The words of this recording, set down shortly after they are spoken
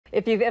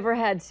If you've ever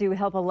had to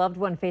help a loved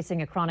one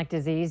facing a chronic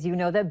disease, you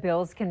know that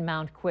bills can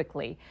mount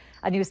quickly.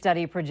 A new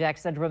study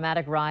projects a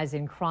dramatic rise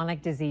in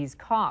chronic disease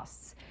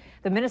costs.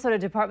 The Minnesota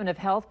Department of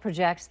Health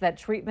projects that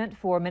treatment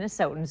for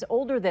Minnesotans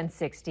older than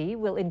 60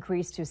 will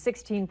increase to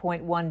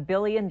 $16.1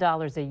 billion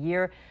a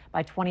year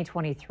by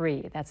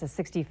 2023. That's a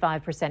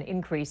 65%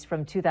 increase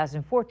from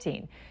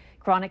 2014.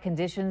 Chronic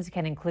conditions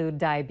can include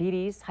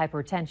diabetes,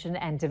 hypertension,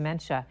 and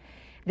dementia.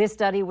 This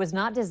study was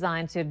not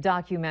designed to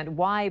document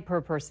why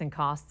per-person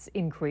costs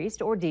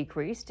increased or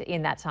decreased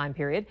in that time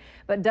period,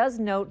 but does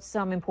note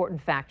some important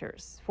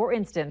factors. For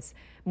instance,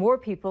 more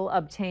people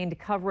obtained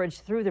coverage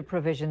through the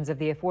provisions of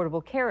the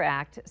Affordable Care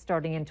Act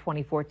starting in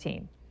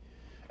 2014.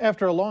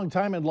 After a long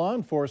time in law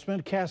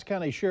enforcement, Cass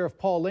County Sheriff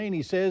Paul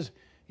Laney says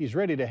he's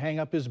ready to hang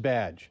up his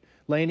badge.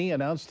 Laney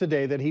announced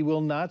today that he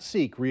will not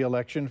seek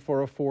re-election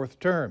for a fourth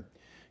term.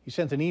 He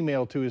sent an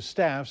email to his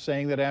staff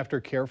saying that after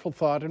careful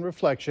thought and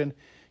reflection,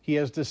 he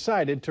has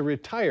decided to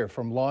retire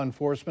from law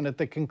enforcement at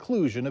the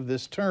conclusion of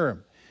this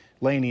term.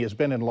 Laney has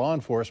been in law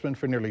enforcement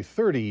for nearly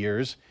 30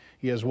 years.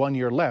 He has 1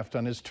 year left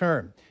on his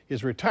term.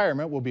 His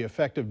retirement will be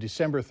effective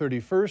December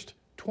 31st,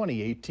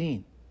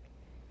 2018.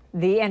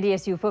 The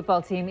NDSU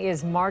football team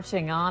is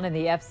marching on in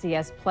the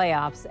FCS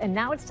playoffs, and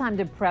now it's time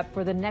to prep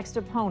for the next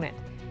opponent.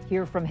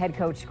 Hear from head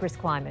coach Chris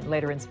Kleiman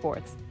later in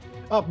sports.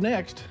 Up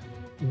next,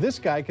 this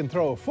guy can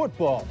throw a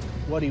football,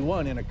 what he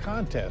won in a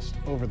contest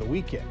over the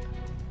weekend.